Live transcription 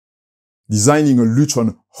Designing a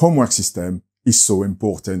Lutron HomeWorks system is so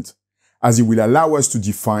important, as it will allow us to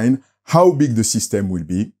define how big the system will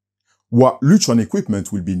be, what Lutron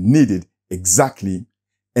equipment will be needed exactly,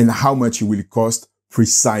 and how much it will cost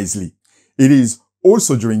precisely. It is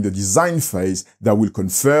also during the design phase that will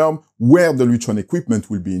confirm where the Lutron equipment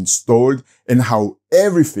will be installed and how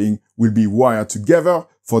everything will be wired together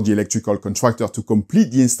for the electrical contractor to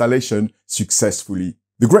complete the installation successfully.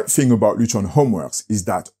 The great thing about Lutron HomeWorks is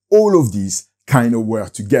that all of these kind of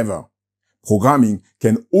work together. Programming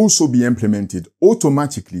can also be implemented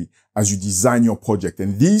automatically as you design your project,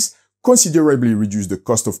 and this considerably reduces the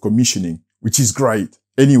cost of commissioning, which is great.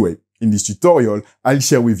 Anyway, in this tutorial, I'll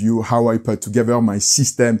share with you how I put together my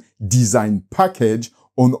system design package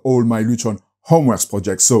on all my Lutron HomeWorks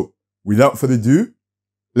projects. So, without further ado,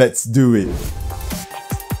 let's do it.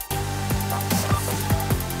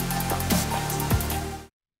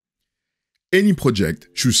 Any project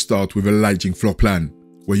should start with a lighting floor plan,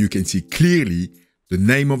 where you can see clearly the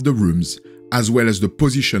name of the rooms, as well as the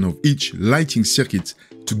position of each lighting circuit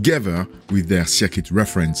together with their circuit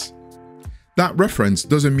reference. That reference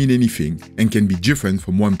doesn't mean anything and can be different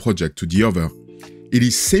from one project to the other. It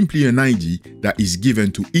is simply an ID that is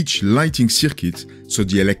given to each lighting circuit so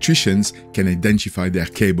the electricians can identify their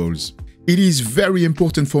cables. It is very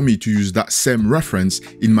important for me to use that same reference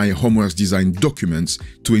in my HomeWorks design documents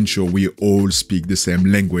to ensure we all speak the same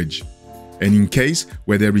language. And in case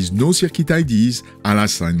where there is no circuit IDs, I'll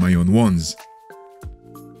assign my own ones.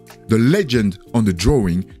 The legend on the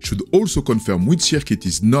drawing should also confirm which circuit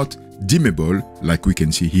is not dimmable, like we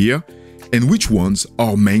can see here, and which ones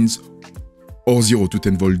are mains or 0 to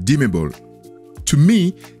 10 volt dimmable. To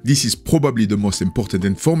me, this is probably the most important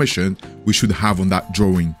information we should have on that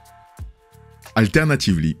drawing.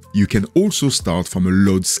 Alternatively, you can also start from a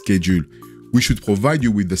load schedule, which should provide you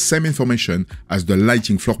with the same information as the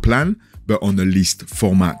lighting floor plan, but on a list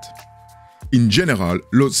format. In general,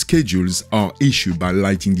 load schedules are issued by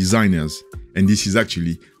lighting designers, and this is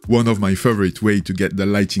actually one of my favorite ways to get the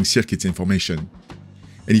lighting circuit information.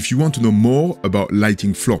 And if you want to know more about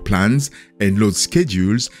lighting floor plans and load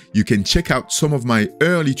schedules, you can check out some of my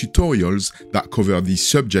early tutorials that cover these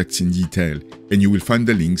subjects in detail, and you will find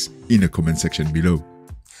the links in the comment section below.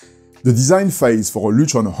 The design phase for a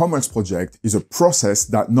Lutron HomeWorks project is a process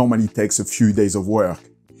that normally takes a few days of work.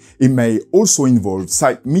 It may also involve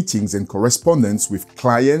site meetings and correspondence with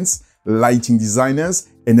clients, lighting designers,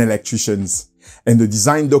 and electricians. And the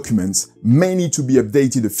design documents may need to be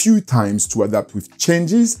updated a few times to adapt with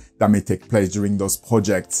changes that may take place during those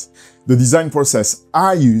projects. The design process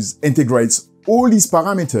I use integrates all these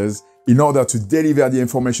parameters in order to deliver the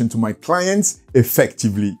information to my clients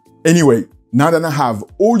effectively. Anyway, now that I have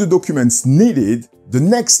all the documents needed, the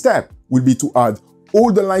next step will be to add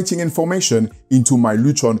all the lighting information into my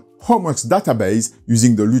Lutron HomeWorks database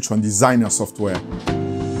using the Lutron Designer Software.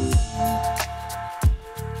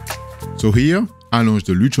 So here, I launched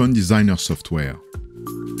the Lutron Designer Software.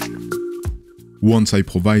 Once I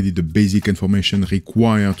provided the basic information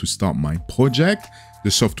required to start my project,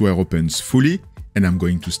 the software opens fully and I'm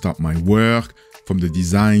going to start my work from the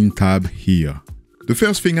Design tab here. The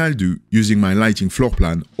first thing I'll do using my lighting floor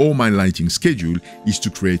plan or my lighting schedule is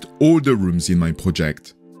to create all the rooms in my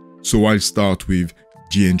project. So I'll start with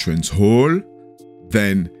the entrance hall,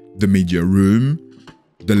 then the media room,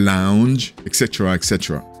 the lounge, etc.,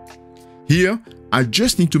 etc. Here, I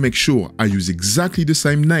just need to make sure I use exactly the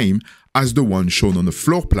same name as the one shown on the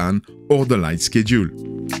floor plan or the light schedule.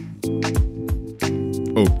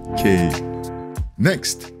 Okay.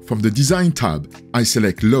 Next, from the Design tab, I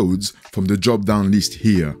select Loads from the drop-down list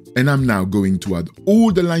here, and I'm now going to add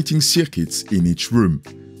all the lighting circuits in each room.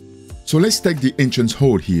 So let's take the entrance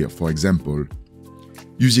hall here, for example.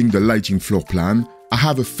 Using the lighting floor plan, I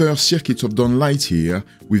have a first circuit of dawn lights here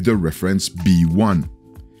with the reference B1.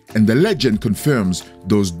 And the legend confirms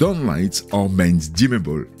those dawn lights are mains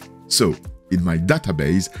dimmable. So, in my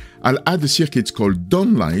database, I'll add a circuit called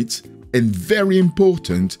dawn lights, and very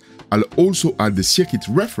important, I'll also add the circuit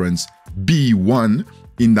reference B1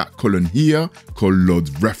 in that column here called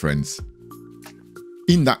load reference.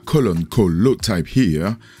 In that column called load type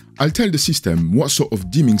here, I'll tell the system what sort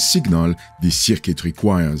of dimming signal this circuit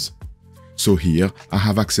requires. So here, I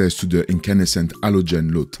have access to the incandescent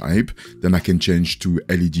halogen load type, then I can change to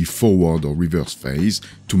LED forward or reverse phase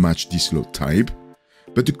to match this load type.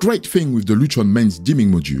 But the great thing with the Lutron mains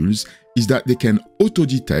dimming modules is that they can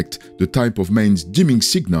auto-detect the type of mains dimming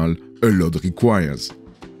signal a load requires.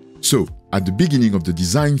 So, at the beginning of the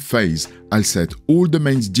design phase, I'll set all the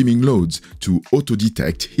mains dimming loads to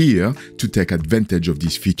auto-detect here to take advantage of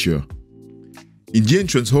this feature. In the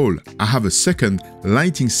entrance hall, I have a second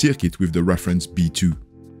lighting circuit with the reference B2.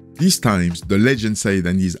 These times, the legend says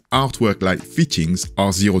that these artwork light fittings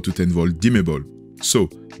are 0 to 10 volt dimmable. So,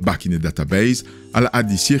 back in the database, I'll add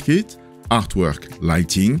the circuit, artwork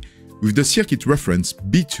lighting, with the circuit reference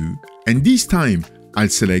B2, and this time, I'll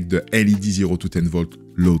select the LED 0 to 10 volt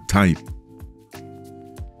load type.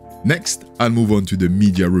 Next, I'll move on to the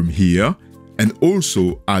media room here, and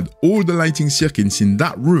also add all the lighting circuits in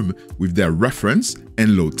that room with their reference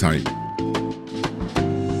and load type.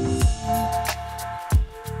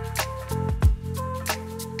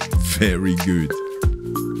 Very good.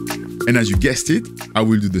 And as you guessed it, I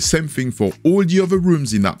will do the same thing for all the other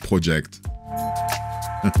rooms in that project.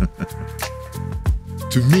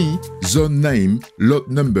 To me, zone name, lot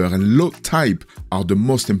number and lot type are the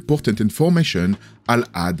most important information I'll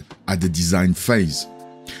add at the design phase.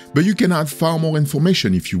 But you can add far more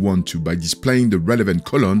information if you want to by displaying the relevant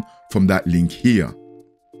column from that link here.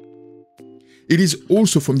 It is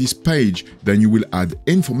also from this page that you will add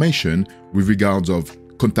information with regards of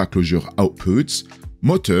contact closure outputs,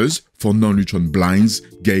 motors for non-Lutron blinds,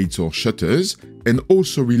 gates or shutters, and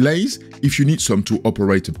also relays if you need some to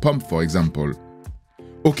operate a pump, for example.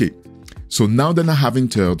 Okay, so now that I have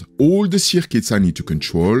entered all the circuits I need to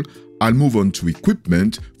control, I'll move on to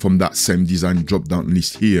equipment from that same design drop-down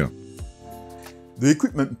list here. The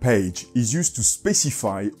equipment page is used to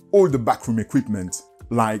specify all the backroom equipment,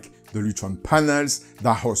 like the Lutron panels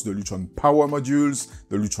that host the Lutron power modules,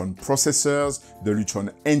 the Lutron processors, the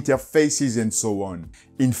Lutron interfaces, and so on.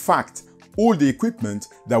 In fact, all the equipment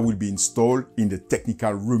that will be installed in the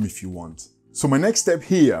technical room if you want. So my next step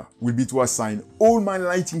here will be to assign all my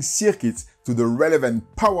lighting circuits to the relevant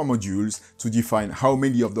power modules to define how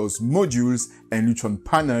many of those modules and Lutron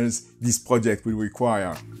panels this project will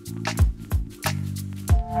require.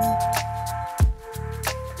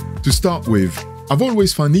 To start with, I've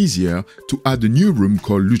always found easier to add a new room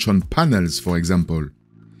called Lutron Panels, for example.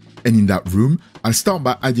 And in that room, I'll start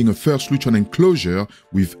by adding a first Lutron enclosure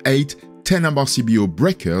with 8 10 amp CBO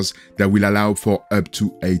breakers that will allow for up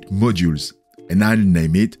to 8 modules. And I'll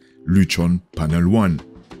name it Lutron Panel 1.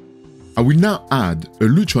 I will now add a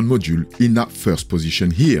Lutron module in that first position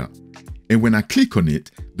here. And when I click on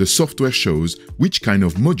it, the software shows which kind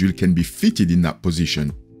of module can be fitted in that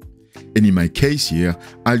position. And in my case here,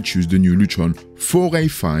 I'll choose the new Lutron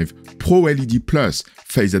 4A5 Pro LED Plus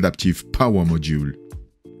Phase Adaptive Power Module.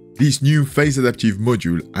 This new Phase Adaptive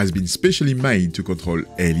module has been specially made to control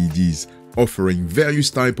LEDs, offering various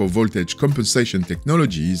types of voltage compensation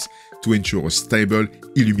technologies to ensure a stable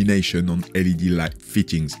illumination on LED light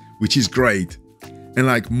fittings, which is great. And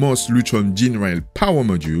like most Lutron General power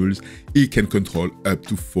modules, it can control up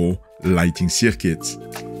to 4 lighting circuits.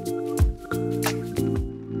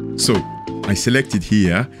 So, I selected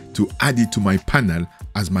here to add it to my panel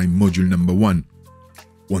as my module number 1.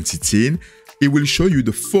 Once it's in, it will show you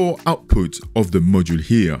the 4 outputs of the module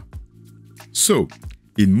here. So,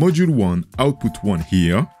 in module 1, output 1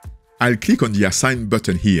 here, I'll click on the Assign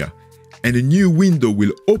button here, and a new window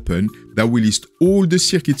will open that will list all the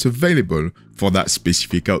circuits available for that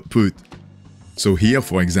specific output. So here,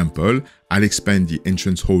 for example, I'll expand the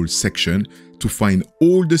entrance hall section to find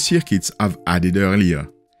all the circuits I've added earlier.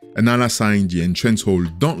 And I'll assign the entrance hall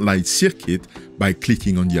don't light circuit by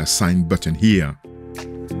clicking on the Assign button here.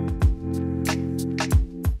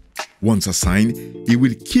 Once assigned, it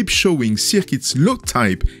will keep showing circuits load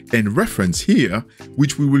type and reference here,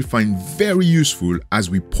 which we will find very useful as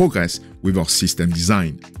we progress with our system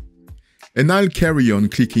design. And I'll carry on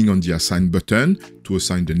clicking on the Assign button to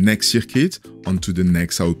assign the next circuit onto the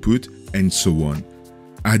next output, and so on,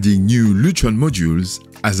 adding new Lutron modules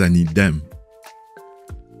as I need them.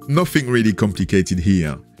 Nothing really complicated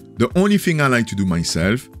here. The only thing I like to do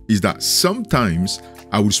myself is that sometimes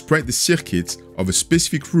I will spread the circuits of a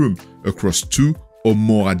specific room across 2 or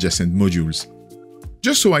more adjacent modules.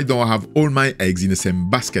 Just so I don't have all my eggs in the same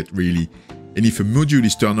basket really, and if a module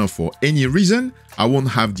is turned off for any reason, I won't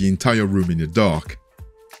have the entire room in the dark.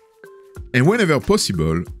 And whenever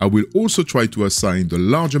possible, I will also try to assign the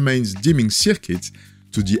larger mains dimming circuits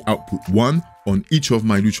to the output 1 on each of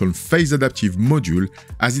my Lutron Phase Adaptive module,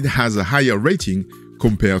 as it has a higher rating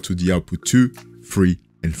compared to the output 2, 3,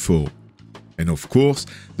 and 4. And of course,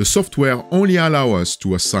 the software only allows us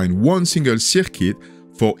to assign one single circuit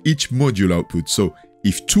for each module output, so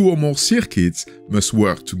if 2 or more circuits must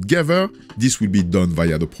work together, this will be done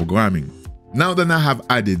via the programming. Now that I have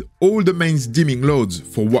added all the mains dimming loads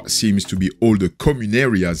for what seems to be all the common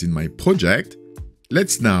areas in my project,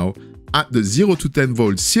 let's now add the 0 to 10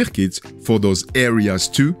 volt circuits for those areas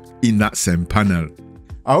too in that same panel.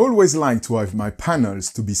 I always like to have my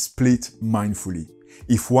panels to be split mindfully.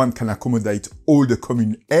 If one can accommodate all the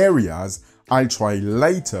common areas, I'll try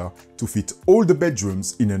later to fit all the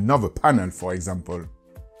bedrooms in another panel, for example.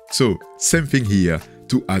 So, same thing here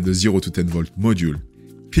to add a 0 to 10 volt module.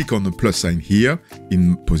 Click on the plus sign here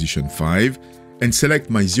in position 5 and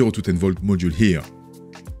select my 0 to 10 volt module here.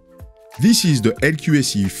 This is the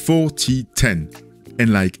LQSE4T10,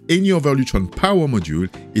 and like any other Lutron power module,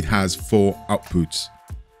 it has 4 outputs.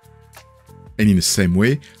 And in the same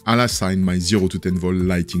way, I'll assign my 0 to 10 volt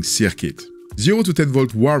lighting circuit. 0 to 10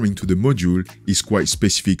 volt wiring to the module is quite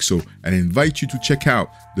specific, so I invite you to check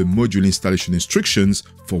out the module installation instructions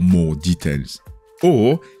for more details.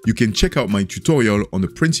 Or you can check out my tutorial on the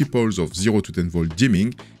principles of 0 to 10 volt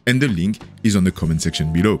dimming, and the link is on the comment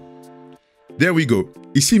section below. There we go.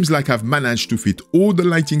 It seems like I've managed to fit all the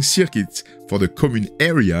lighting circuits for the common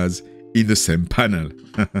areas in the same panel.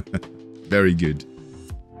 Very good.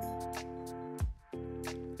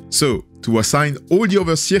 So, to assign all the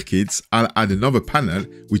other circuits, I'll add another panel,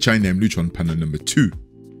 which I name Lutron panel number 2.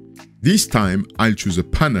 This time, I'll choose a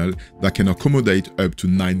panel that can accommodate up to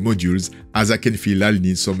 9 modules, as I can feel I'll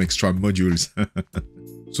need some extra modules.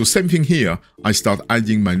 So same thing here, I start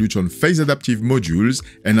adding my Lutron phase adaptive modules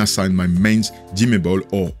and assign my mains dimmable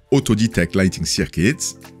or auto-detect lighting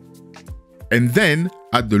circuits. And then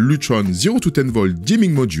add the Lutron 0 to 10 volt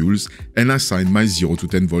dimming modules and assign my 0 to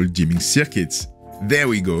 10 volt dimming circuits. There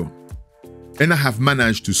we go. And I have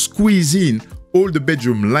managed to squeeze in all the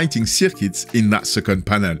bedroom lighting circuits in that second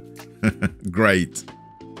panel. Great.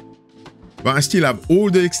 But I still have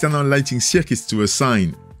all the external lighting circuits to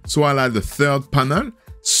assign. So I'll add a third panel,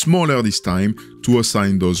 smaller this time, to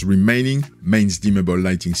assign those remaining mains dimmable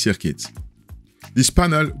lighting circuits. This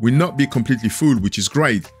panel will not be completely full, which is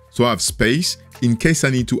great, so I have space in case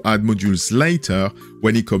I need to add modules later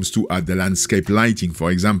when it comes to add the landscape lighting,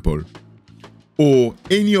 for example. Or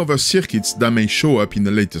any other circuits that may show up in the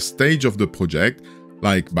later stage of the project,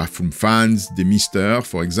 like bathroom fans, demister,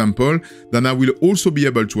 for example, then I will also be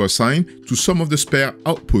able to assign to some of the spare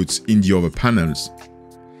outputs in the other panels.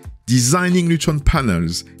 Designing Lutron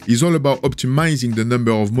panels is all about optimizing the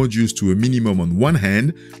number of modules to a minimum on one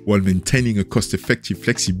hand, while maintaining a cost-effective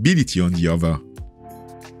flexibility on the other.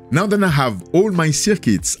 Now that I have all my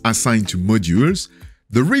circuits assigned to modules,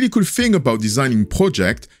 the really cool thing about designing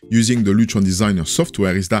projects using the Lutron Designer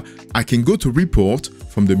Software is that I can go to Report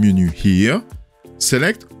from the menu here,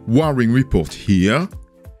 select Wiring Report here,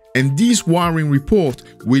 and this wiring report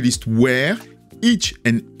will list where each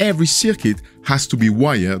and every circuit has to be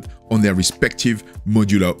wired on their respective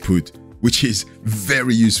module output, which is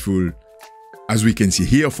very useful. As we can see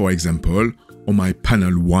here, for example, on my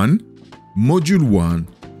panel 1, module 1,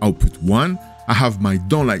 output 1, I have my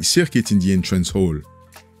downlight circuit in the entrance hall.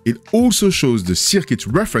 It also shows the circuit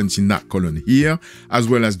reference in that column here, as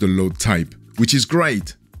well as the load type, which is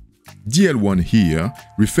great. DL1 here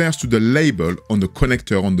refers to the label on the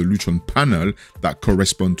connector on the Lutron panel that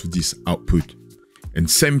correspond to this output. And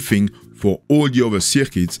same thing for all the other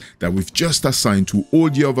circuits that we've just assigned to all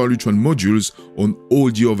the other Lutron modules on all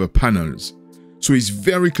the other panels. So it's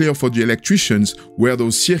very clear for the electricians where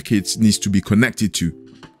those circuits need to be connected to.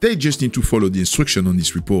 They just need to follow the instruction on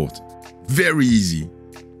this report. Very easy.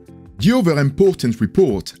 The other important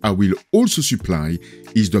report I will also supply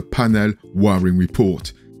is the panel wiring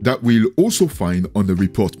report that we'll also find on the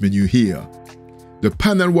report menu here. The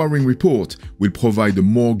panel wiring report will provide a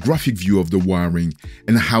more graphic view of the wiring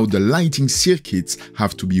and how the lighting circuits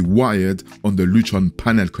have to be wired on the Lutron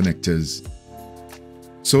panel connectors.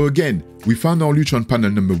 So again, we found our Lutron panel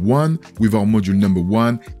number 1 with our module number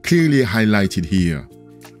 1 clearly highlighted here.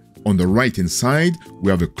 On the right hand side,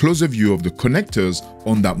 we have a closer view of the connectors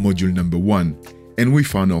on that module number 1. And we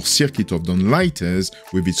found our circuit of downlighters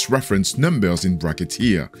with its reference numbers in brackets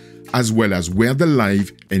here, as well as where the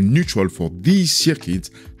live and neutral for these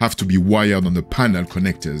circuits have to be wired on the panel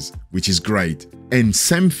connectors, which is great. And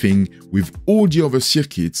same thing with all the other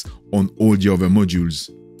circuits on all the other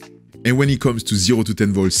modules. And when it comes to 0 to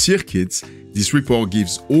 10 volt circuits, this report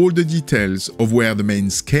gives all the details of where the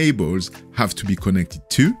mains cables have to be connected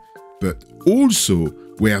to, but also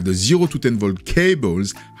where the 0 to 10 volt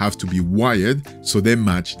cables have to be wired so they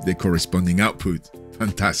match their corresponding output.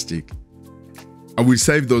 Fantastic. I will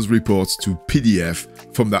save those reports to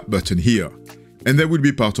PDF from that button here, and they will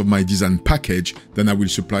be part of my design package that I will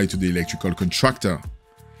supply to the electrical contractor.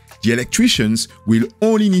 The electricians will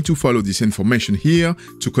only need to follow this information here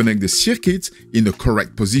to connect the circuits in the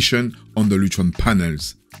correct position on the Lutron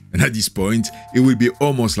panels. And at this point, it will be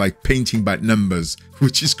almost like painting by numbers,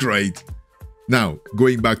 which is great. Now,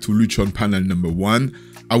 going back to Lutron panel number 1,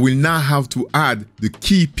 I will now have to add the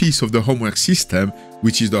key piece of the HomeWorks system,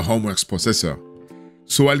 which is the HomeWorks processor.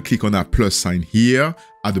 So I'll click on that plus sign here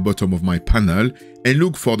at the bottom of my panel and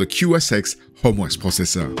look for the QSX HomeWorks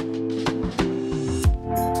processor.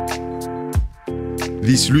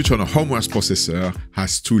 This Lutron HomeWorks processor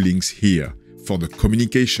has two links here for the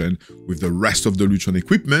communication with the rest of the Lutron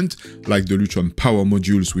equipment, like the Lutron power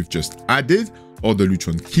modules we've just added, or the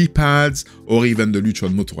Lutron keypads, or even the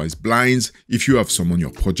Lutron motorized blinds if you have some on your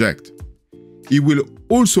project. It will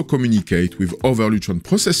also communicate with other Lutron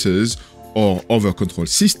processors or other control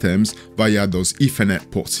systems via those Ethernet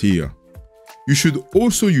ports here. You should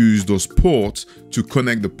also use those ports to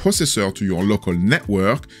connect the processor to your local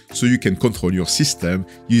network so you can control your system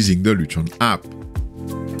using the Lutron app.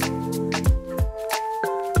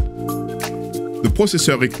 The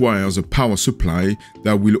processor requires a power supply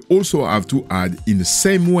that we'll also have to add in the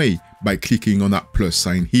same way by clicking on that plus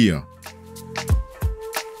sign here.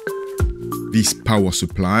 This power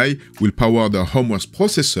supply will power the HomeWorks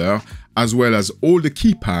processor as well as all the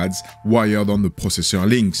keypads wired on the processor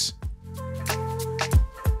links.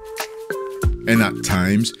 And at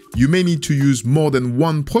times, you may need to use more than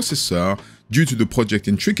one processor due to the project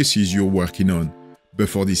intricacies you're working on. But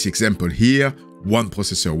for this example here, one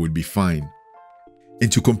processor will be fine.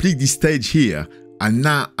 And to complete this stage here, I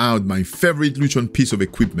now add my favorite Lutron piece of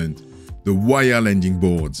equipment, the wire landing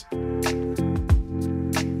boards.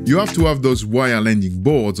 You have to have those wire landing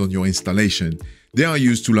boards on your installation. They are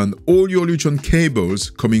used to land all your Lutron cables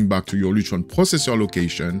coming back to your Lutron processor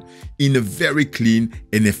location in a very clean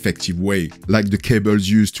and effective way, like the cables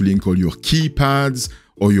used to link all your keypads,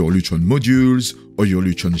 or your Lutron modules, or your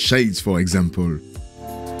Lutron shades, for example.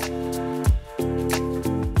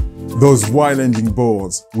 Those wire landing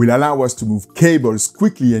boards will allow us to move cables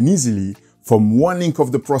quickly and easily from one link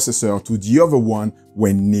of the processor to the other one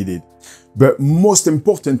when needed. But most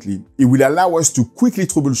importantly, it will allow us to quickly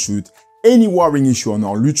troubleshoot any wiring issue on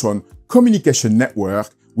our Lutron communication network,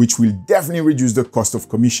 which will definitely reduce the cost of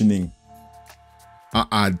commissioning. I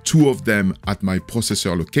add two of them at my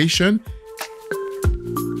processor location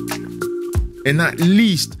and at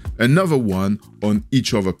least another one on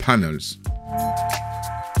each of the panels.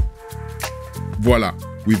 Voila,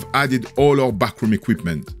 we've added all our backroom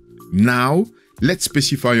equipment. Now, let's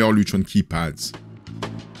specify our Lutron keypads.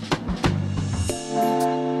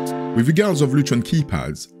 With regards of Lutron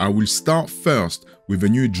keypads, I will start first with a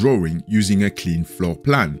new drawing using a clean floor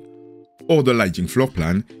plan, or the lighting floor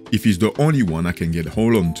plan if it's the only one I can get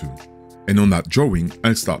hold on to. And on that drawing,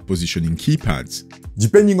 I'll start positioning keypads.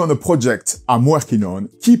 Depending on the project I'm working on,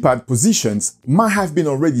 keypad positions might have been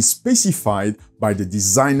already specified by the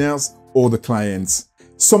designers or the clients.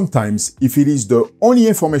 Sometimes, if it is the only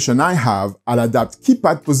information I have, I'll adapt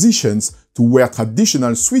keypad positions to where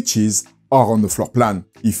traditional switches are on the floor plan,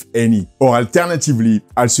 if any. Or alternatively,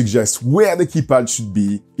 I'll suggest where the keypad should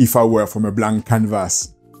be if I were from a blank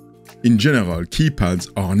canvas. In general,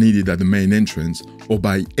 keypads are needed at the main entrance or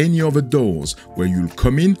by any other doors where you'll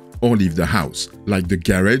come in or leave the house, like the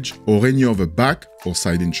garage or any other back or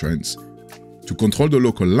side entrance, to control the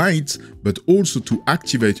local lights, but also to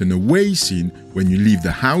activate an away scene when you leave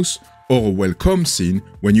the house or a welcome scene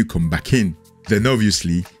when you come back in. Then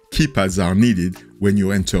obviously, keypads are needed when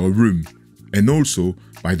you enter a room, and also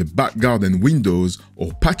by the back garden windows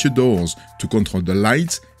or patio doors to control the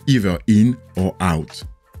lights either in or out.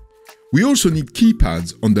 We also need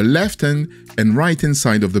keypads on the left-hand and right-hand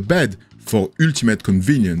side of the bed for ultimate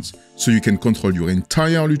convenience, so you can control your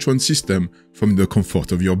entire Lutron system from the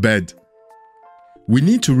comfort of your bed. We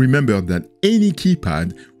need to remember that any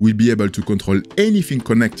keypad will be able to control anything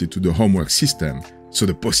connected to the HomeWorks system, so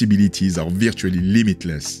the possibilities are virtually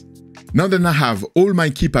limitless. Now that I have all my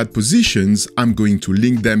keypad positions, I'm going to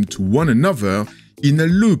link them to one another in a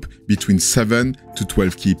loop between 7 to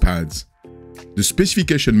 12 keypads. The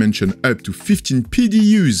specification mentioned up to 15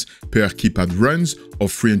 PDUs per keypad runs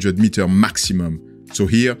of 300 meter maximum, so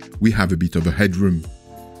here we have a bit of a headroom.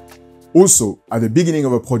 Also, at the beginning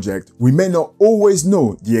of a project, we may not always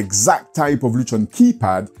know the exact type of Lutron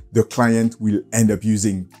keypad the client will end up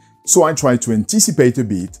using. So I try to anticipate a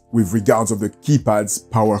bit with regards of the keypad's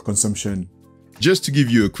power consumption. Just to give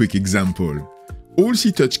you a quick example, all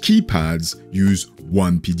C-Touch keypads use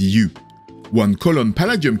 1 PDU. 1-colon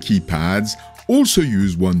Palladium keypads also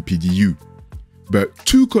use 1 PDU. But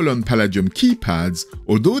 2-colon Palladium keypads,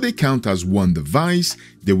 although they count as one device,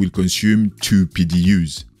 they will consume 2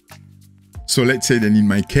 PDUs. So let's say that in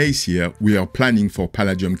my case here, we are planning for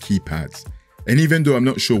Palladium keypads. And even though I'm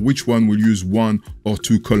not sure which one will use 1 or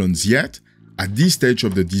 2 colons yet, at this stage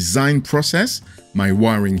of the design process, my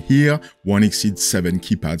wiring here won't exceed 7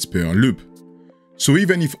 keypads per loop. So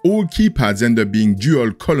even if all keypads end up being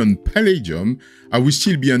dual column palladium, I will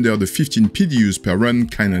still be under the 15 PDUs per run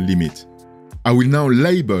kind of limit. I will now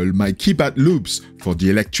label my keypad loops for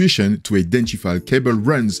the electrician to identify cable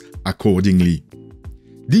runs accordingly.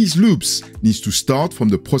 These loops need to start from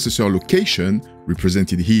the processor location,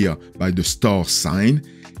 represented here by the star sign,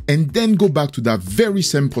 and then go back to that very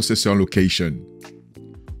same processor location.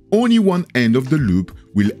 Only one end of the loop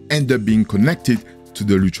will end up being connected to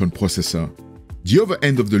the Lutron processor. The other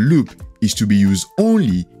end of the loop is to be used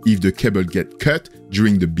only if the cable gets cut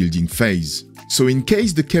during the building phase. So in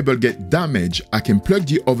case the cable gets damaged, I can plug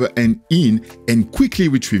the other end in and quickly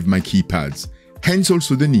retrieve my keypads. Hence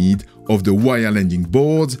also the need of the wire landing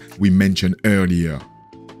boards we mentioned earlier.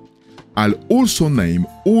 I'll also name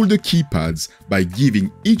all the keypads by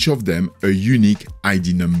giving each of them a unique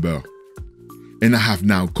ID number. And I have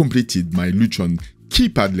now completed my Lutron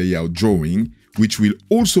keypad layout drawing, which will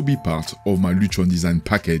also be part of my Lutron design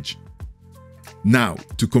package. Now,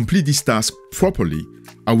 to complete this task properly,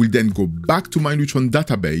 I will then go back to my Lutron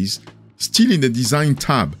database, still in the design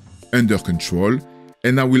tab under control,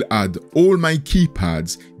 and I will add all my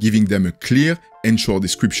keypads, giving them a clear and short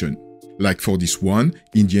description, like for this one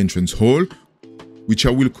in the entrance hall, which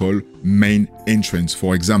I will call main entrance,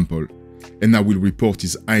 for example. And I will report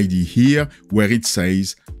his ID here where it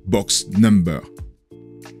says box number,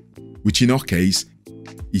 which in our case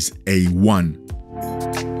is A1.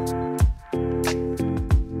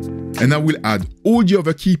 And I will add all the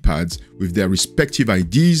other keypads with their respective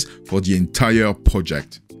IDs for the entire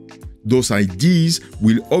project. Those IDs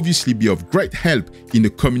will obviously be of great help in the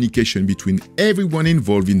communication between everyone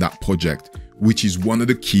involved in that project, which is one of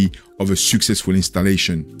the keys of a successful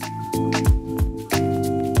installation.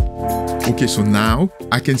 Okay, so now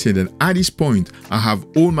I can say that at this point, I have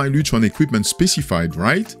all my Lutron equipment specified,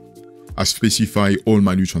 right? I specify all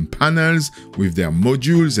my Lutron panels with their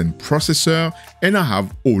modules and processor, and I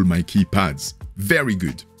have all my keypads. Very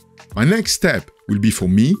good. My next step will be for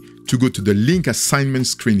me to go to the link assignment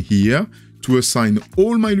screen here to assign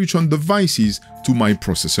all my Lutron devices to my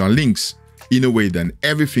processor links in a way that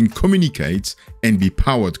everything communicates and be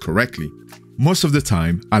powered correctly. Most of the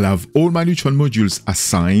time, I'll have all my Lutron modules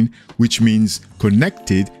assigned, which means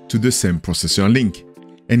connected to the same processor link.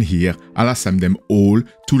 And here, I'll assign them all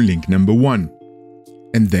to link number 1.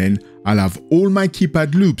 And then, I'll have all my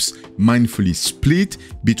keypad loops mindfully split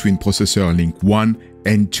between processor link 1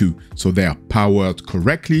 and 2, so they are powered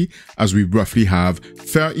correctly, as we roughly have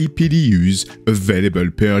 30 PDUs available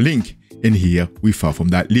per link. And here, we're far from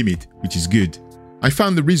that limit, which is good. I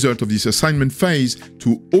found the result of this assignment phase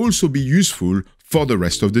to also be useful for the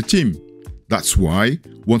rest of the team. That's why,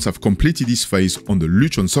 once I've completed this phase on the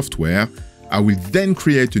Lutron software, I will then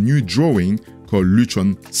create a new drawing called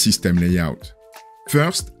Lutron System Layout.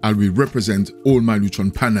 First, I will represent all my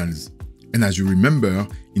Lutron panels. And as you remember,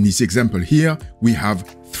 in this example here, we have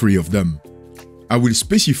 3 of them. I will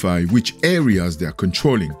specify which areas they are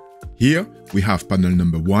controlling. Here, we have panel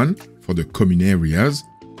number 1 for the common areas,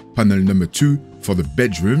 panel number 2 for the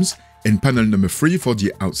bedrooms, and panel number 3 for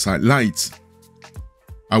the outside lights.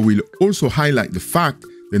 I will also highlight the fact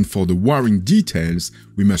that for the wiring details,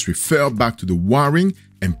 we must refer back to the wiring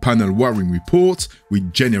and panel wiring reports we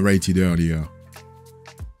generated earlier.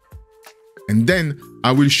 And then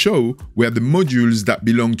I will show where the modules that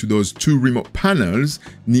belong to those 2 remote panels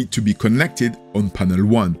need to be connected on panel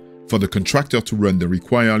 1 for the contractor to run the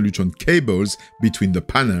required Lutron cables between the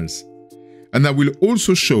panels. And I will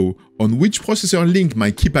also show on which processor link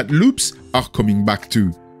my keypad loops are coming back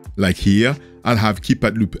to. Like here, I'll have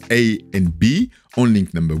keypad loop A and B on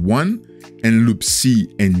link number 1 and loop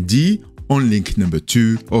C and D on link number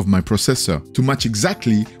 2 of my processor to match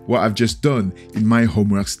exactly what I've just done in my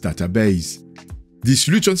HomeWorks database. This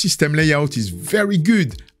Lutron system layout is very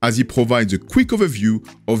good as it provides a quick overview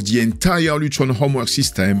of the entire Lutron HomeWorks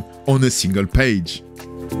system on a single page.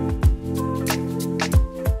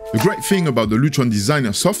 The great thing about the Lutron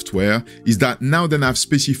Designer Software is that now that I've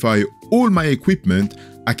specified all my equipment,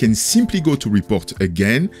 I can simply go to Report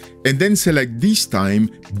again and then select this time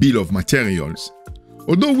Bill of Materials.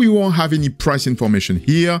 Although we won't have any price information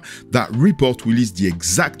here, that report will list the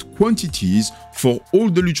exact quantities for all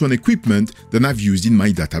the Lutron equipment that I've used in my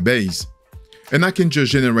database. And I can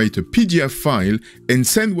just generate a PDF file and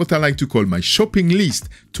send what I like to call my shopping list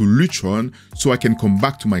to Lutron so I can come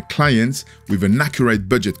back to my clients with an accurate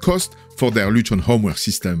budget cost for their Lutron HomeWorks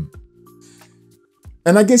system.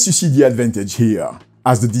 And I guess you see the advantage here.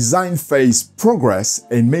 As the design phase progresses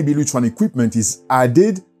and maybe Lutron equipment is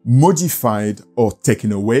added, modified, or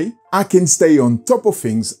taken away, I can stay on top of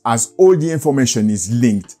things as all the information is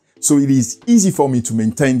linked, so it is easy for me to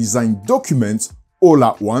maintain design documents all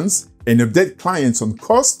at once and update clients on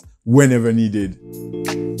cost whenever needed.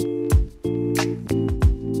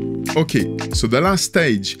 Okay, so the last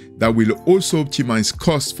stage that will also optimize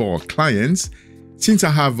costs for our clients. Since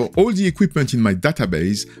I have all the equipment in my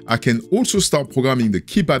database, I can also start programming the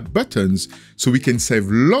keypad buttons so we can save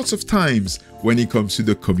lots of times when it comes to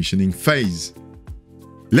the commissioning phase.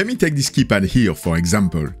 Let me take this keypad here for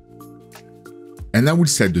example. And I will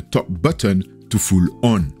set the top button to full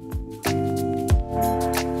on.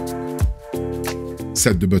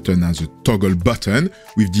 Set the button as a toggle button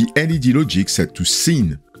with the LED logic set to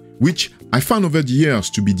scene, which I found over the years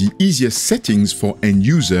to be the easiest settings for end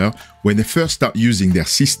user when they first start using their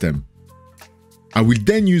system. I will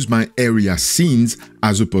then use my area scenes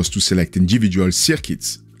as opposed to select individual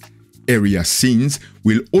circuits. Area scenes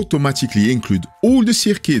will automatically include all the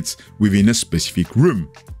circuits within a specific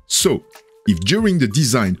room. So, if during the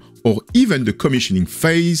design or even the commissioning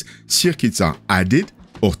phase, circuits are added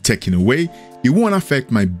or taken away, it won't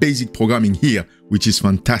affect my basic programming here, which is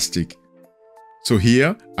fantastic. So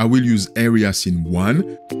here, I will use area scene 1,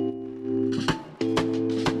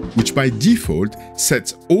 which by default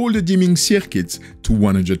sets all the dimming circuits to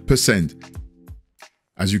 100%,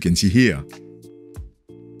 as you can see here.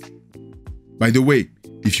 By the way,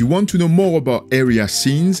 if you want to know more about area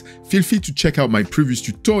scenes, feel free to check out my previous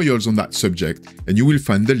tutorials on that subject, and you will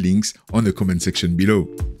find the links on the comment section below.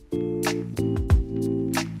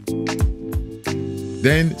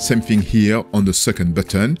 Then, same thing here on the second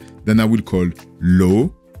button, then I will call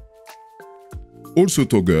low, also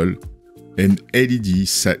toggle, and LED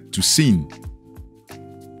set to scene.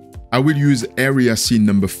 I will use area scene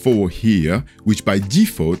number 4 here, which by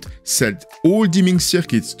default set all dimming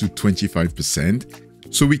circuits to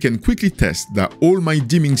 25%, so we can quickly test that all my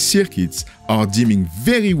dimming circuits are dimming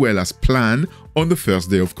very well as planned on the first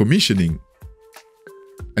day of commissioning.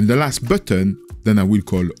 And the last button, then I will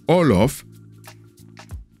call all off,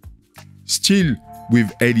 still with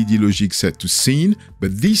LED logic set to scene,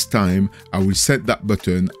 but this time I will set that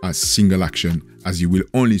button as single action, as you will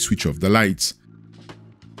only switch off the lights.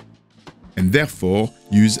 And therefore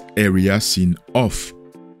use area scene off.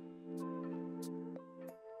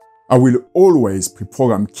 I will always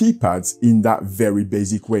pre-program keypads in that very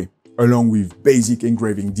basic way, along with basic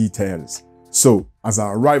engraving details. So, as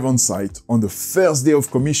I arrive on site on the first day of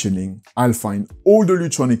commissioning, I'll find all the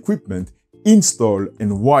Lutron equipment installed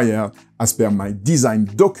and wired as per my design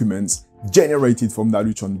documents generated from that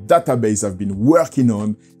Lutron database I've been working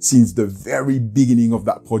on since the very beginning of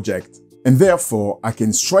that project. And therefore, I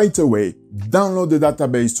can straight away download the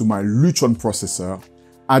database to my Lutron processor,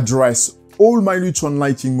 address all my Lutron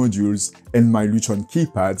lighting modules and my Lutron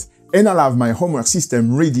keypads, and I'll have my homework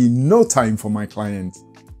system ready in no time for my client.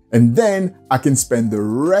 And then I can spend the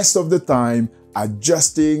rest of the time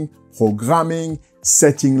adjusting, programming,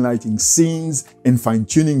 setting lighting scenes, and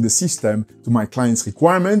fine-tuning the system to my client's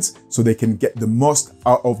requirements so they can get the most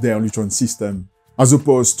out of their Lutron system. As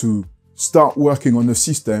opposed to start working on the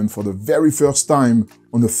system for the very first time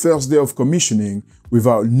on the first day of commissioning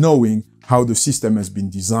without knowing how the system has been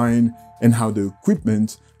designed and how the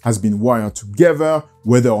equipment has been wired together,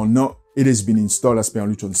 whether or not it has been installed as per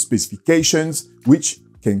Lutron specifications, which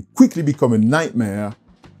can quickly become a nightmare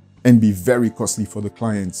and be very costly for the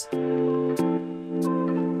clients.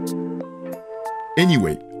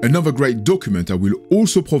 Anyway, another great document I will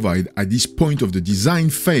also provide at this point of the design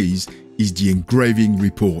phase is the engraving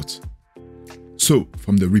report. So,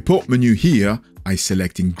 from the report menu here, I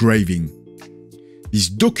select engraving. This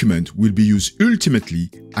document will be used ultimately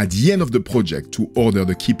at the end of the project to order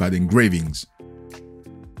the keypad engravings.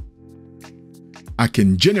 I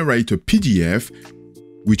can generate a PDF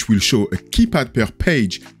which will show a keypad per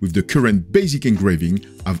page with the current basic engraving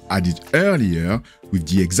I've added earlier with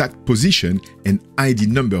the exact position and ID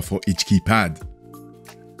number for each keypad.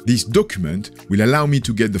 This document will allow me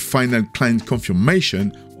to get the final client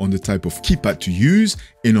confirmation on the type of keypad to use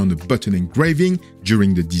and on the button engraving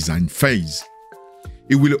during the design phase.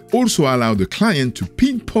 It will also allow the client to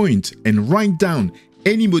pinpoint and write down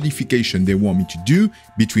any modification they want me to do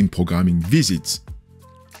between programming visits.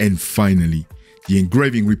 And finally, the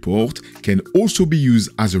engraving report can also be used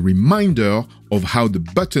as a reminder of how the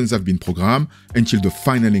buttons have been programmed until the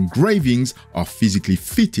final engravings are physically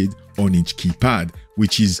fitted on each keypad,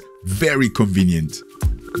 which is very convenient.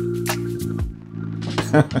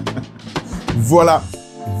 Voila,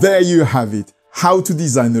 there you have it, how to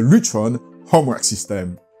design a Lutron HomeWorks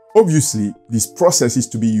system. Obviously, this process is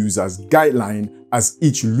to be used as guideline as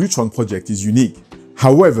each Lutron project is unique.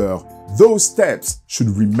 However, those steps should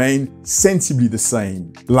remain sensibly the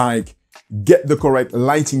same, like get the correct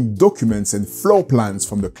lighting documents and floor plans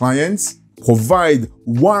from the clients, Provide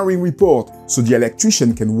wiring report so the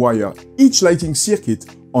electrician can wire each lighting circuit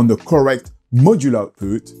on the correct module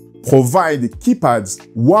output. Provide keypads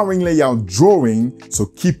wiring layout drawing so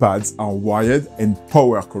keypads are wired and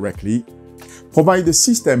powered correctly. Provide a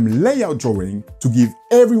system layout drawing to give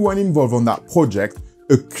everyone involved on that project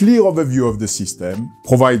a clear overview of the system.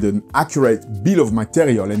 Provide an accurate bill of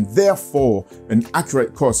material and therefore an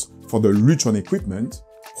accurate cost for the Lutron equipment.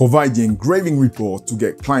 Provide the engraving report to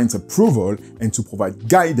get client approval and to provide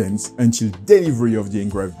guidance until delivery of the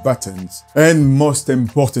engraved buttons. And most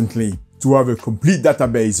importantly, to have a complete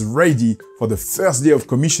database ready for the first day of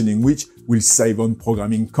commissioning, which will save on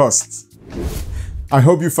programming costs. I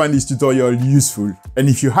hope you find this tutorial useful, and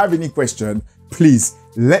if you have any question, please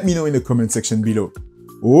let me know in the comment section below.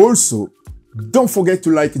 Also, don't forget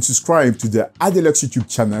to like and subscribe to the Adelux YouTube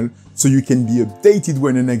channel so you can be updated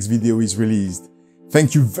when the next video is released.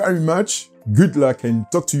 Thank you very much, good luck, and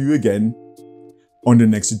talk to you again on the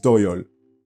next tutorial.